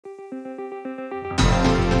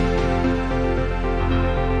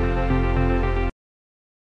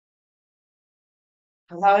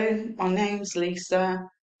Hello, my name's Lisa,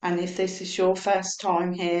 and if this is your first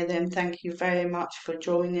time here, then thank you very much for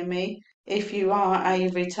joining me. If you are a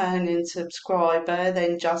returning subscriber,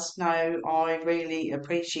 then just know I really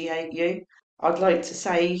appreciate you. I'd like to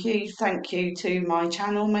say a huge thank you to my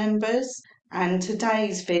channel members, and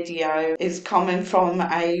today's video is coming from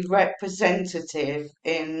a representative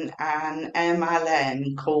in an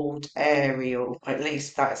MLM called Arieyl. At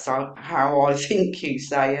least that's how I think you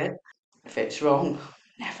say it. If it's wrong,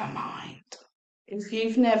 never mind. If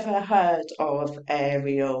you've never heard of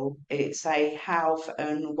Arieyl, it's a health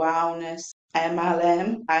and wellness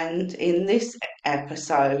MLM, and in this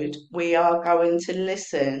episode, we are going to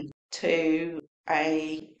listen to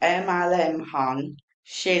a MLM hun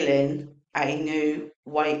shilling a new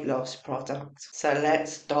weight loss product. So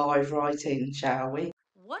let's dive right in, shall we?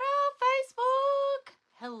 What up, Facebook?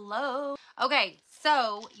 Hello. Okay,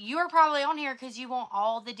 so you are probably on here because you want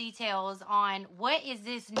all the details on what is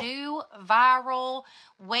this new viral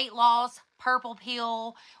weight loss purple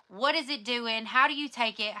pill? What is it doing? How do you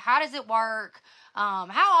take it? How does it work? How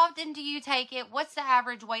often do you take it? What's the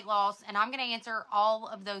average weight loss? And I'm going to answer all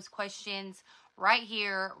of those questions right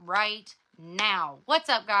here, right now. What's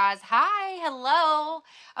up, guys? Hi, hello.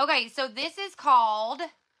 Okay, so this is called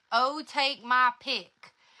Oh, Take My Pick.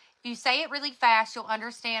 If you say it really fast, you'll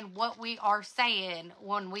understand what we are saying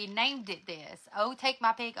when we named it this. Oh, take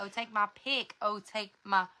my pick. Oh, take my pick. Oh, take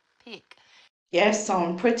my pick. Yes,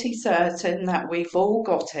 I'm pretty certain that we've all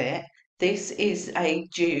got it. This is a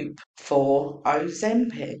dupe for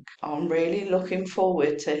Ozempic. I'm really looking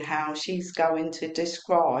forward to how she's going to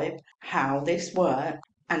describe how this works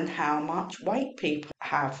and how much weight people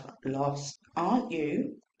have lost, aren't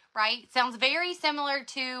you? Right? Sounds very similar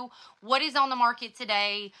to what is on the market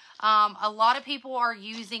today. A lot of people are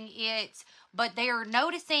using it, but they are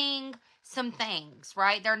noticing some things,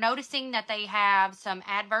 right? They're noticing that they have some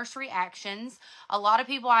adverse reactions. A lot of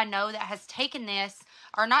people I know that has taken this,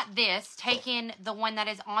 or not this, taken the one that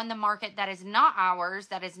is on the market that is not ours,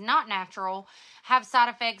 that is not natural, have side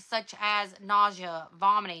effects such as nausea,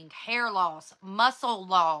 vomiting, hair loss, muscle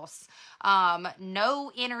loss,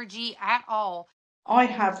 no energy at all. I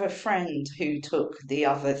have a friend who took the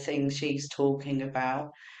other thing she's talking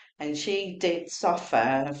about, and she did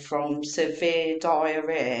suffer from severe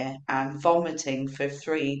diarrhea and vomiting for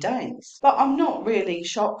 3 days. But I'm not really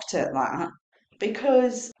shocked at that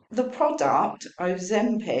because the product,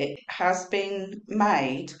 Ozempic, has been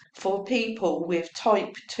made for people with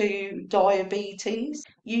type 2 diabetes.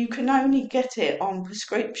 You can only get it on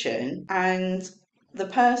prescription, and the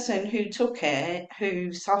person who took it,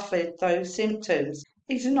 who suffered those symptoms,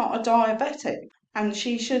 is not a diabetic, and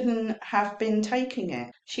she shouldn't have been taking it.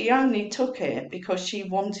 She only took it because she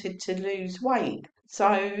wanted to lose weight.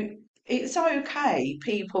 So it's okay,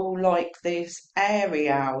 people like this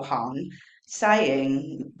Arieyl hun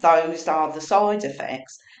saying those are the side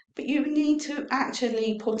effects, but you need to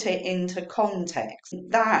actually put it into context.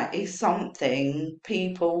 That is something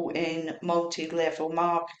people in multi-level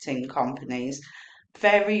marketing companies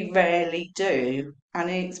very rarely do, and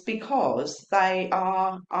it's because they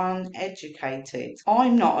are uneducated.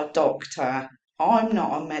 I'm not a doctor, I'm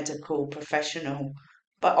not a medical professional,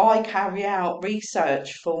 but I carry out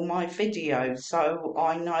research for my videos, so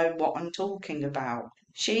I know what I'm talking about.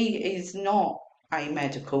 She is not a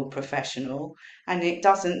medical professional, and it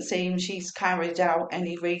doesn't seem she's carried out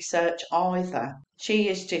any research either. She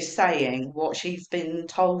is just saying what she's been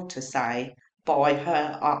told to say by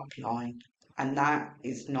her upline, and that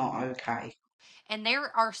is not okay. And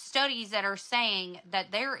there are studies that are saying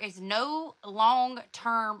that there is no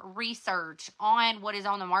long-term research on what is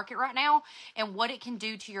on the market right now and what it can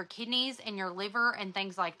do to your kidneys and your liver and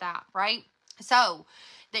things like that, right? So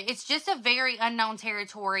it's just a very unknown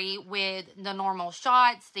territory with the normal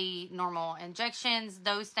shots, the normal injections,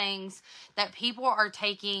 those things that people are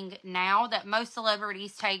taking now that most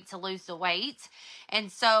celebrities take to lose the weight. And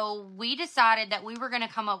so we decided that we were going to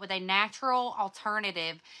come up with a natural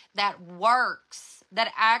alternative that works,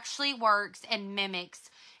 that actually works and mimics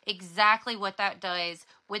exactly what that does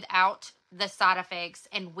without the side effects.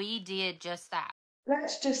 And we did just that.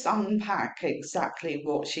 Let's just unpack exactly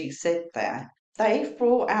what she said there. They've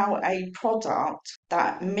brought out a product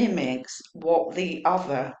that mimics what the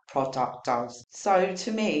other product does. So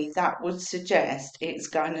to me, that would suggest it's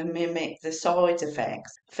going to mimic the side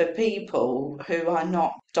effects for people who are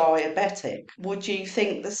not diabetic. Would you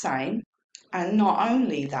think the same? And not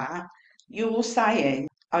only that, you're saying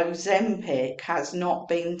Ozempic has not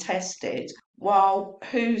been tested. Well,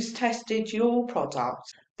 who's tested your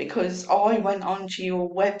product? Because I went onto your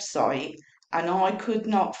website and I could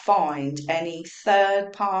not find any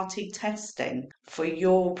third-party testing for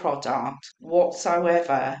your product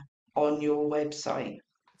whatsoever on your website.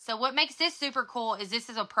 So what makes this super cool is this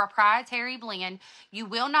is a proprietary blend. You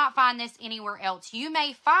will not find this anywhere else. You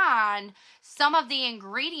may find some of the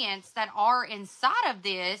ingredients that are inside of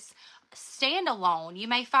this standalone. You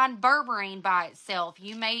may find berberine by itself.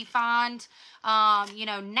 You may find,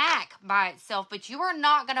 NAC by itself, but you are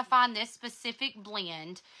not going to find this specific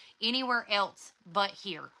blend anywhere else but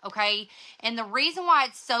here, okay? And the reason why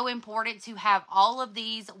it's so important to have all of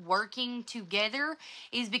these working together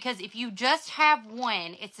is because if you just have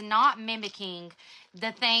one, it's not mimicking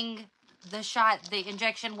the thing, the shot, the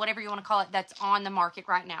injection, whatever you want to call it, that's on the market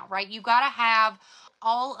right now, right? You got to have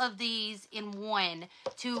all of these in one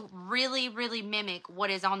to really, really mimic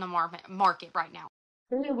what is on the market right now.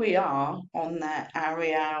 Here we are on the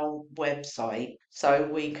Arieyl website, so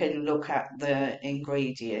we can look at the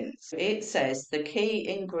ingredients. It says the key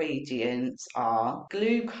ingredients are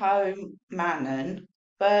glucomannan,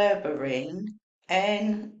 berberine,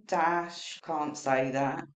 can't say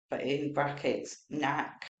that, but in brackets,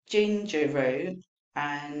 NAC, ginger root,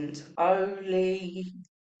 and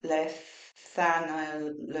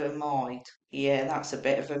olefethanolamide. Yeah, that's a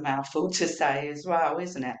bit of a mouthful to say as well,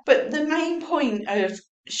 isn't it? But the main point of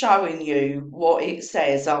showing you what it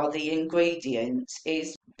says are the ingredients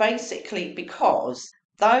is basically because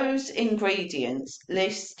those ingredients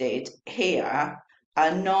listed here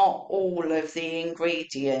are not all of the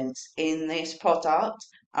ingredients in this product.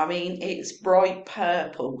 I mean, it's bright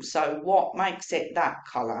purple, so what makes it that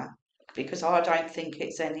colour? Because I don't think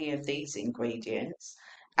it's any of these ingredients.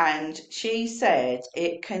 And she said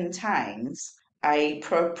it contains a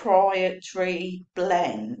proprietary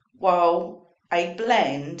blend. Well, a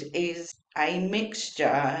blend is a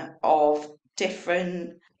mixture of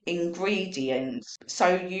different ingredients,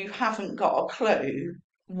 so you haven't got a clue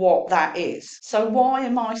what that is. So why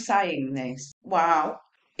am I saying this? Well,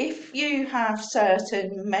 if you have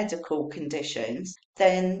certain medical conditions,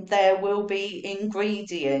 then there will be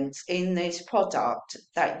ingredients in this product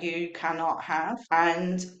that you cannot have.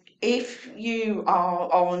 And if you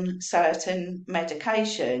are on certain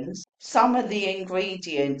medications, some of the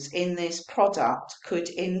ingredients in this product could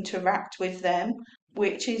interact with them,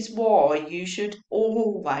 which is why you should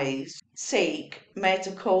always seek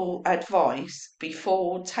medical advice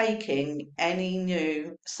before taking any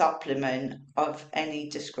new supplement of any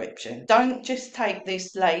description. Don't just take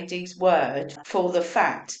this lady's word for the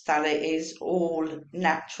fact that it is all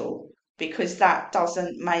natural, because that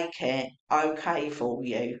doesn't make it okay for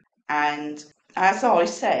you. And as I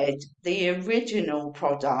said, the original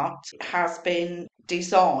product has been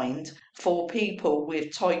designed for people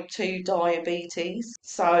with type 2 diabetes.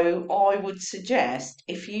 So I would suggest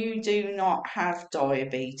if you do not have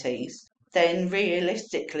diabetes, then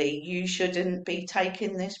realistically you shouldn't be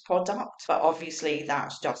taking this product. But obviously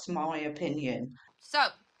that's just my opinion. So,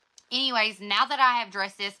 anyways, now that I have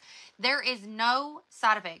addressed this, there is no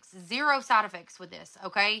side effects, zero side effects with this,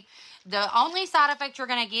 okay? The only side effect you're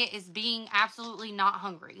going to get is being absolutely not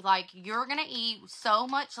hungry. Like, you're going to eat so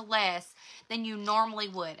much less than you normally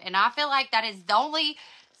would. And I feel like that is the only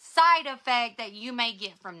side effect that you may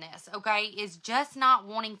get from this, okay, is just not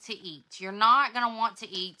wanting to eat. You're not going to want to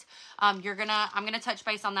eat. I'm going to touch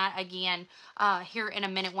base on that again here in a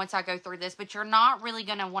minute once I go through this, but you're not really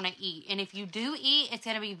going to want to eat. And if you do eat, it's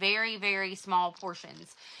going to be very, very small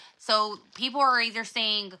portions. So people are either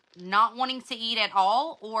saying not wanting to eat at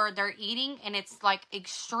all, or they're eating and it's like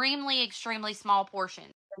extremely, extremely small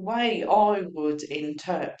portions. The way I would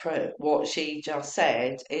interpret what she just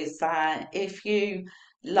said is that if you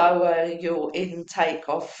lower your intake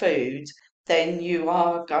of food, then you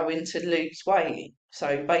are going to lose weight.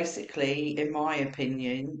 So basically, in my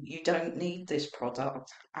opinion, you don't need this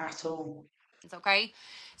product at all. Okay,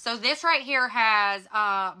 so this right here has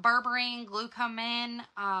berberine, glucosamine,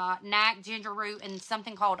 NAC, ginger root, and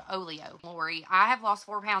something called oleo. Lori, I have lost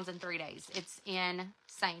 4 pounds in 3 days. It's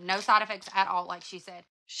insane. No side effects at all, like she said.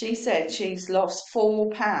 She said she's lost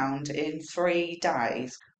 £4 in 3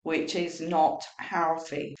 days, which is not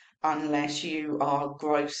healthy unless you are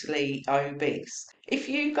grossly obese. If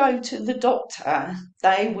you go to the doctor,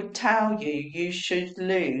 they would tell you you should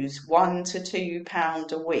lose £1 to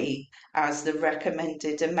 £2 a week as the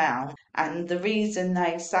recommended amount. And the reason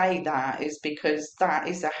they say that is because that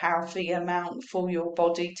is a healthy amount for your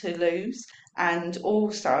body to lose. And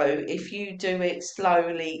also, if you do it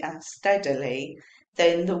slowly and steadily,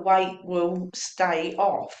 then the weight will stay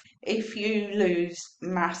off. If you lose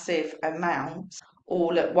massive amounts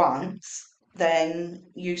all at once, then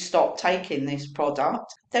you stop taking this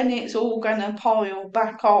product, then it's all going to pile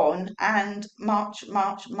back on and much,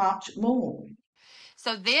 much, much more.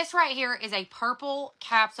 So this right here is a purple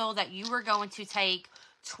capsule that you are going to take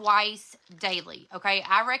twice daily. Okay,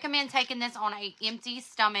 I recommend taking this on an empty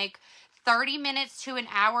stomach 30 minutes to an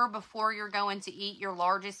hour before you're going to eat your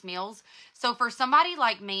largest meals. So for somebody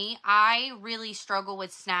like me, I really struggle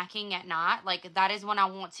with snacking at night. Like, that is when I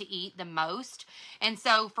want to eat the most. And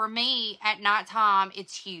so for me at nighttime,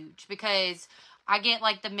 it's huge because I get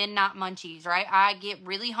like the midnight munchies, right? I get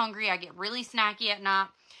really hungry. I get really snacky at night.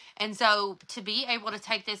 And so to be able to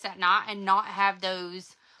take this at night and not have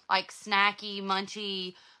those like snacky,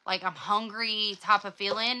 munchy, like I'm hungry type of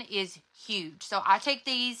feeling is huge. So I take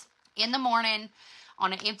these in the morning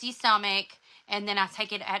on an empty stomach, and then I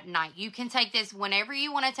take it at night. You can take this whenever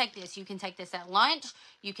you want to take this. You can take this at lunch.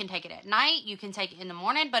 You can take it at night. You can take it in the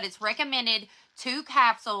morning, but it's recommended 2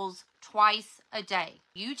 capsules twice a day.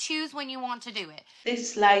 You choose when you want to do it.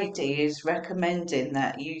 This lady is recommending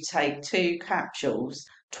that you take 2 capsules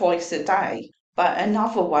twice a day, but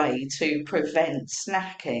another way to prevent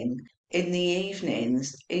snacking in the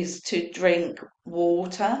evenings is to drink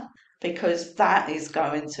water, because that is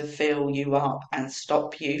going to fill you up and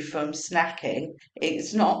stop you from snacking.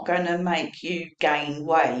 It's not going to make you gain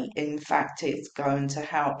weight. In fact, it's going to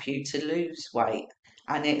help you to lose weight.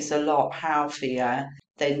 And it's a lot healthier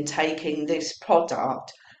than taking this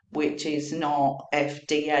product, which is not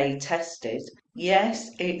FDA tested. Yes,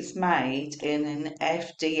 it's made in an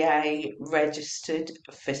FDA registered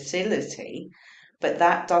facility, but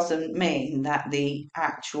that doesn't mean that the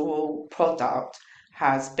actual product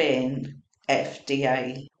has been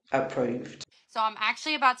FDA approved. So I'm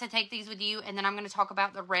actually about to take these with you, and then I'm going to talk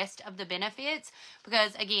about the rest of the benefits,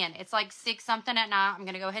 because again, it's like 6 something at night. I'm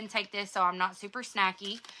going to go ahead and take this so I'm not super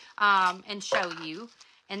snacky, and show you.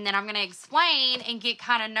 And then I'm going to explain and get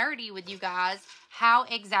kind of nerdy with you guys how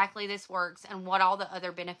exactly this works and what all the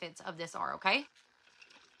other benefits of this are, okay?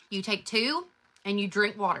 You take 2 and you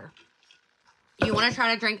drink water. You want to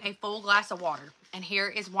try to drink a full glass of water, and here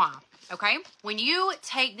is why, okay? When you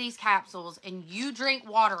take these capsules and you drink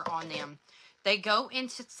water on them, they go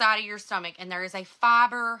inside of your stomach, and there is a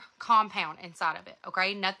fiber compound inside of it,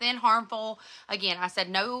 okay? Nothing harmful. Again, I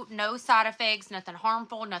said no side effects, nothing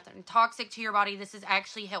harmful, nothing toxic to your body. This is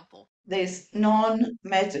actually helpful. This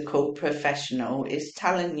non-medical professional is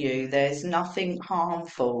telling you there's nothing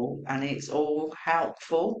harmful and it's all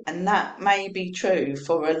helpful. And that may be true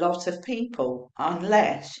for a lot of people,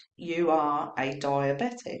 unless you are a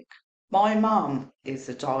diabetic. My mum is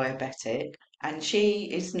a diabetic, and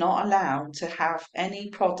she is not allowed to have any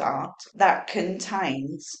product that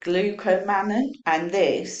contains glucomannan, and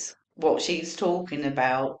this, what she's talking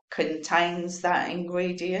about, contains that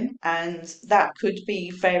ingredient, and that could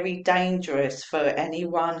be very dangerous for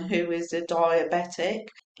anyone who is a diabetic.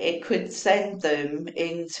 It could send them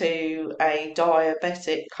into a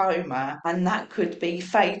diabetic coma, and that could be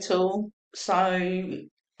fatal. So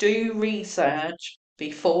do research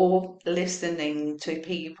before listening to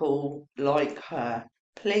people like her,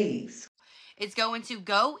 please. It's going to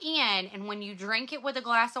go in, and when you drink it with a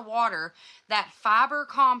glass of water, that fiber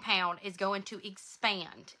compound is going to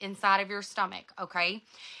expand inside of your stomach, okay?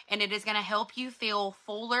 And it is going to help you feel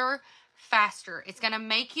fuller, faster. It's going to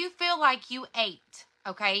make you feel like you ate,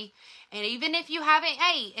 okay? And even if you haven't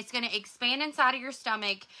ate, it's going to expand inside of your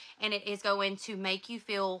stomach, and it is going to make you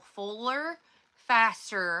feel fuller,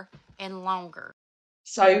 faster, and longer.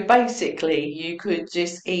 So basically, you could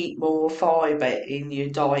just eat more fibre in your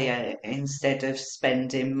diet instead of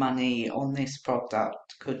spending money on this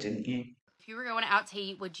product, couldn't you? If you were going out to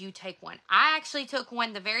eat, would you take one? I actually took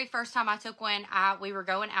one the very first time I took one. We were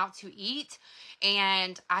going out to eat,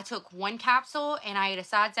 and I took 1 capsule, and I ate a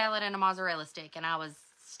side salad and a mozzarella stick, and I was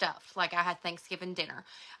stuffed like I had Thanksgiving dinner.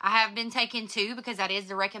 I have been taking 2 because that is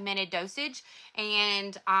the recommended dosage,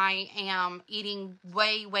 and I am eating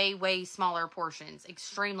way smaller portions,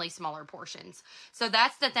 extremely smaller portions. So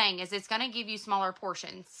that's the thing, is it's going to give you smaller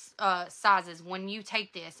portions, sizes when you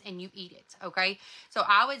take this and you eat it, okay? So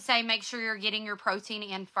I would say make sure you're getting your protein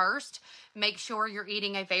in first. Make sure you're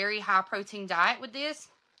eating a very high protein diet with this.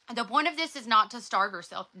 The point of this is not to starve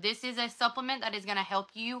yourself. This is a supplement that is going to help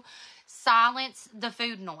you silence the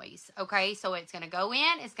food noise, okay? So it's going to go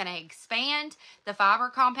in, it's going to expand. The fiber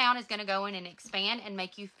compound is going to go in and expand and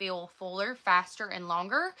make you feel fuller, faster, and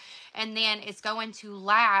longer. And then it's going to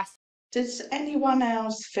last. Does anyone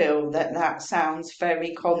else feel that that sounds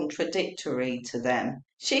very contradictory to them?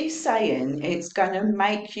 She's saying it's going to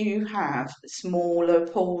make you have smaller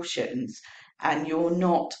portions and you're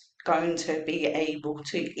not going to be able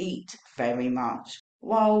to eat very much.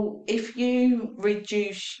 Well, if you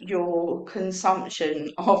reduce your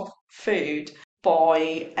consumption of food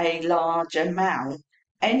by a large amount,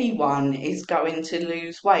 anyone is going to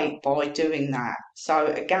lose weight by doing that. So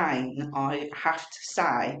again, I have to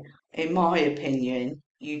say, in my opinion,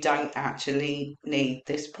 you don't actually need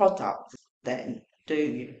this product then, do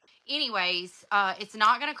you? Anyways, it's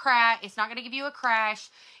not going to crash. It's not going to give you a crash.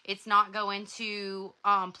 It's not going to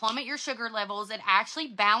plummet your sugar levels. It actually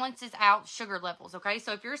balances out sugar levels. Okay.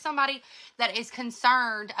 So if you're somebody that is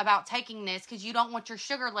concerned about taking this because you don't want your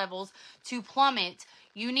sugar levels to plummet,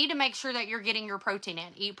 you need to make sure that you're getting your protein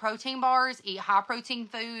in. Eat protein bars, eat high protein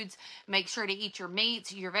foods, make sure to eat your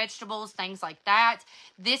meats, your vegetables, things like that.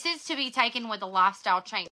 This is to be taken with a lifestyle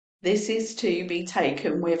change. This is to be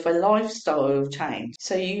taken with a lifestyle change.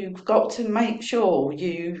 So you've got to make sure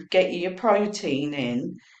you get your protein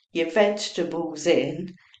in, your vegetables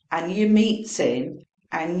in, and your meats in.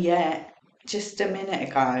 And yet, just a minute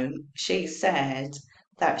ago, she said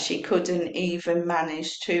that she couldn't even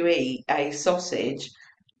manage to eat a sausage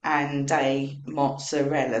and a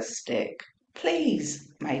mozzarella stick.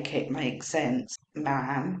 Please make it make sense,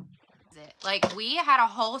 ma'am. It. Like, we had a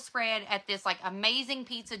whole spread at this like amazing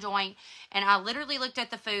pizza joint, and I literally looked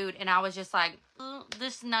at the food and I was just like,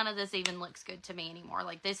 this, none of this even looks good to me anymore.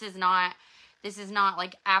 Like, this is not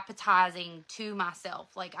like appetizing to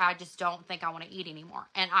myself. Like, I just don't think I want to eat anymore.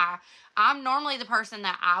 And I'm normally the person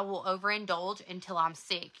that I will overindulge until I'm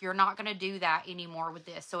sick. You're not going to do that anymore with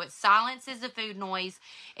this. So it silences the food noise.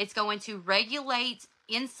 It's going to regulate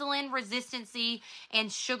insulin resistancy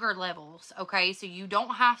and sugar levels. Okay, so you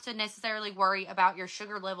don't have to necessarily worry about your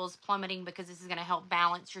sugar levels plummeting, because this is going to help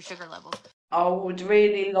balance your sugar levels. I would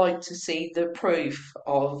really like to see the proof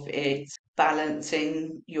of it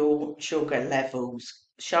balancing your sugar levels.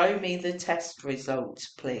 Show me the test results,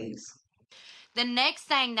 please. The next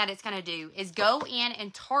thing that it's going to do is go in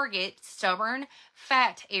and target stubborn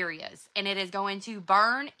fat areas, and it is going to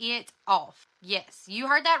burn it off. Yes, you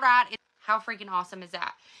heard that right. How freaking awesome is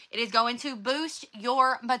that? It is going to boost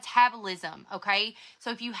your metabolism, okay?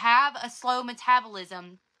 So if you have a slow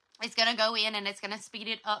metabolism, it's going to go in and it's going to speed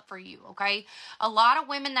it up for you, okay? A lot of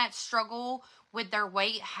women that struggle with their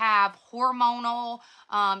weight have hormonal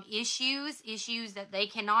issues that they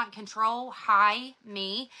cannot control. Hi,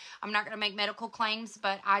 me. I'm not going to make medical claims,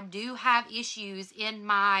 but I do have issues in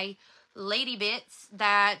my lady bits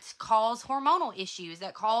that cause hormonal issues,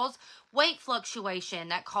 that cause weight fluctuation,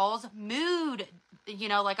 that cause mood,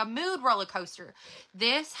 like a mood roller coaster.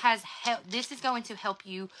 This is going to help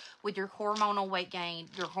you with your hormonal weight gain,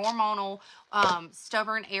 your hormonal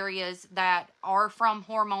stubborn areas that are from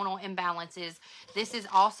hormonal imbalances. This is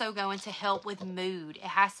also going to help with mood. It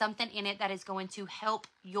has something in it that is going to help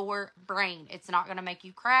your brain. It's not going to make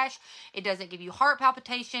you crash. It doesn't give you heart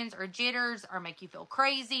palpitations or jitters or make you feel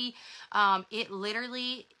crazy. It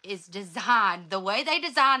literally is designed. The way they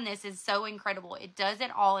design this is so incredible. It does it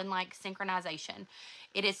all in like synchronization.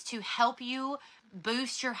 It is to help you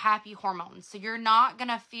boost your happy hormones. So you're not going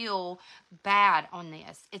to feel bad on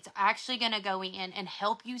this. It's actually going to go in and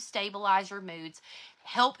help you stabilize your moods,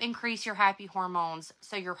 help increase your happy hormones,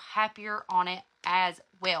 so you're happier on it as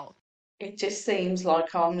well. It just seems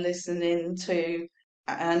like I'm listening to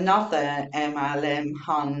another MLM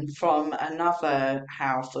hun from another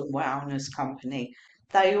health and wellness company.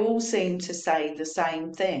 They all seem to say the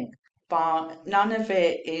same thing, but none of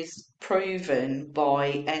it is proven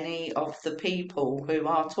by any of the people who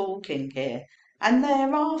are talking here. And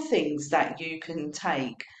there are things that you can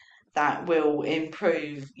take that will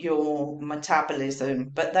improve your metabolism,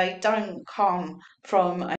 but they don't come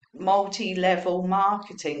from a multi-level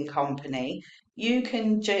marketing company. You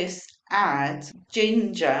can just add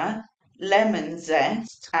ginger, lemon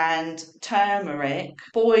zest, and turmeric,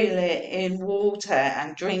 boil it in water,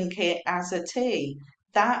 and drink it as a tea.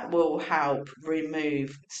 That will help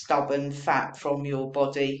remove stubborn fat from your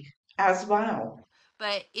body as well.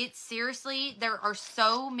 But it's seriously, there are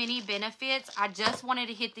so many benefits. I just wanted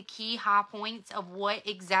to hit the key high points of what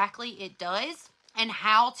exactly it does and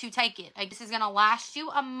how to take it. Like, this is going to last you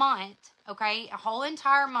a month, okay? A whole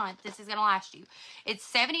entire month. This is going to last you.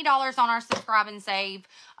 It's $70 on our Subscribe and Save.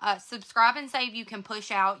 Subscribe and Save, you can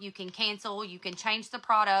push out, you can cancel, you can change the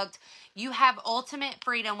product. You have ultimate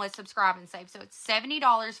freedom with Subscribe and Save. So it's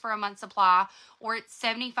 $70 for a month supply, or it's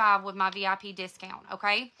 $75 with my VIP discount,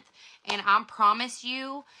 okay? And I promise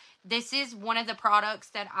you, this is one of the products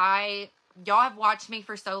that y'all have watched me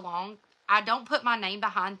for so long. I don't put my name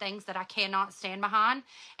behind things that I cannot stand behind.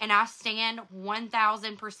 And I stand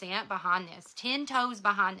 1000% behind this. 10 toes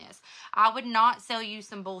behind this. I would not sell you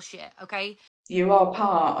some bullshit, okay? You are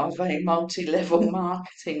part of a multi-level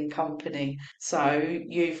marketing company, so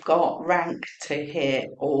you've got rank to hit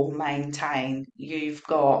or maintain. You've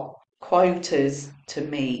got quotas to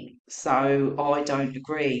meet. So I don't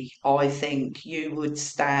agree. I think you would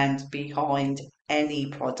stand behind any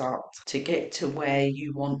product to get to where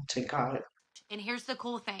you want to go. And here's the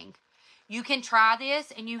cool thing. You can try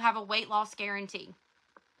this and you have a weight loss guarantee.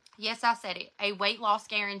 Yes, I said it. A weight loss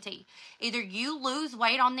guarantee. Either you lose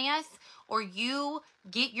weight on this or you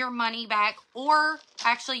get your money back, or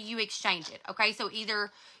actually you exchange it. Okay, so either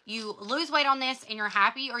you lose weight on this and you're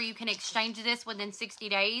happy, or you can exchange this within 60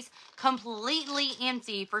 days completely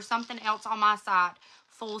empty for something else on my site,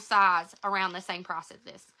 full size, around the same price as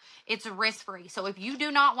this. It's risk free. So if you do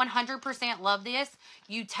not 100% love this,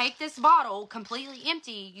 you take this bottle completely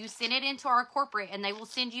empty, you send it into our corporate, and they will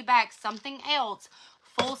send you back something else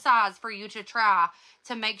full size for you to try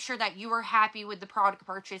to make sure that you are happy with the product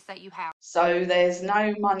purchase that you have. So there's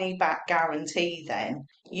no money back guarantee then.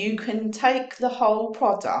 You can take the whole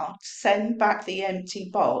product, send back the empty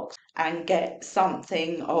box, and get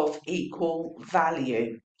something of equal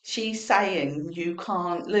value. She's saying you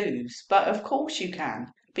can't lose, but of course you can.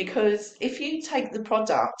 Because if you take the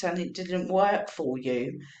product and it didn't work for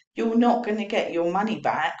you, you're not going to get your money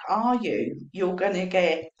back, are you? You're going to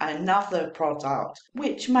get another product,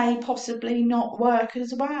 which may possibly not work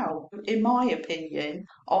as well. In my opinion,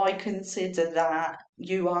 I consider that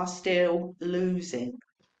you are still losing.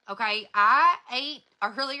 Okay, I ate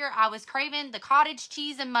earlier, I was craving the cottage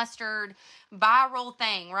cheese and mustard viral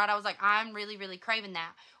thing, right? I was like, I'm really, really craving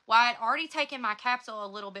that. Well, I had already taken my capsule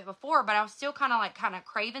a little bit before, but I was still kind of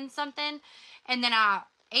craving something. And then I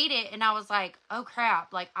ate it and I was like, oh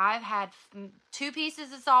crap, like I've had two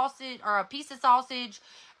pieces of sausage, or a piece of sausage,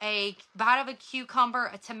 a bite of a cucumber,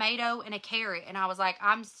 a tomato, and a carrot. And I was like,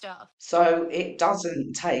 I'm stuffed. So it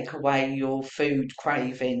doesn't take away your food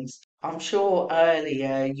cravings. I'm sure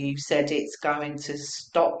earlier you said it's going to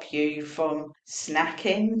stop you from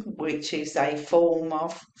snacking, which is a form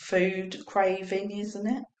of food craving, isn't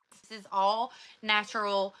it? This is all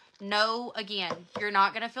natural. No, again, you're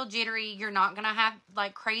not going to feel jittery. You're not going to have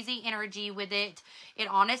like crazy energy with it. It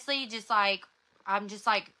honestly just like, I'm just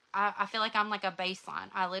like, I feel like I'm like a baseline.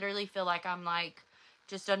 I literally feel like I'm like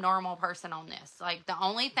just a normal person on this. Like the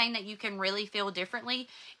only thing that you can really feel differently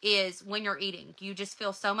is when you're eating. You just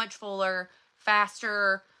feel so much fuller,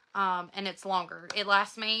 faster, and it's longer. It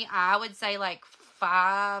lasts me, I would say, like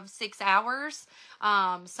 5-6 hours.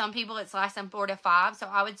 Some people it's lasting 4 to 5. So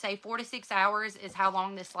I would say 4 to 6 hours is how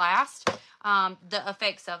long this lasts. The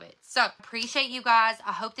effects of it. So appreciate you guys.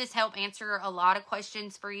 I hope this helped answer a lot of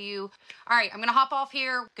questions for you. All right, I'm going to hop off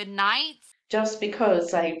here. Good night. Just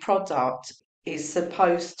because a product is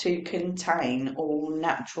supposed to contain all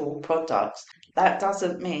natural products, that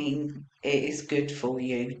doesn't mean it is good for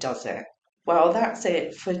you, does it? Well, that's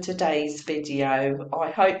it for today's video. I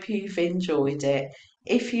hope you've enjoyed it.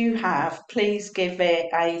 If you have, please give it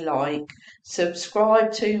a like,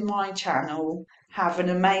 subscribe to my channel. Have an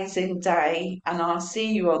amazing day, and I'll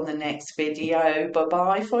see you on the next video. Bye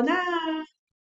bye for now.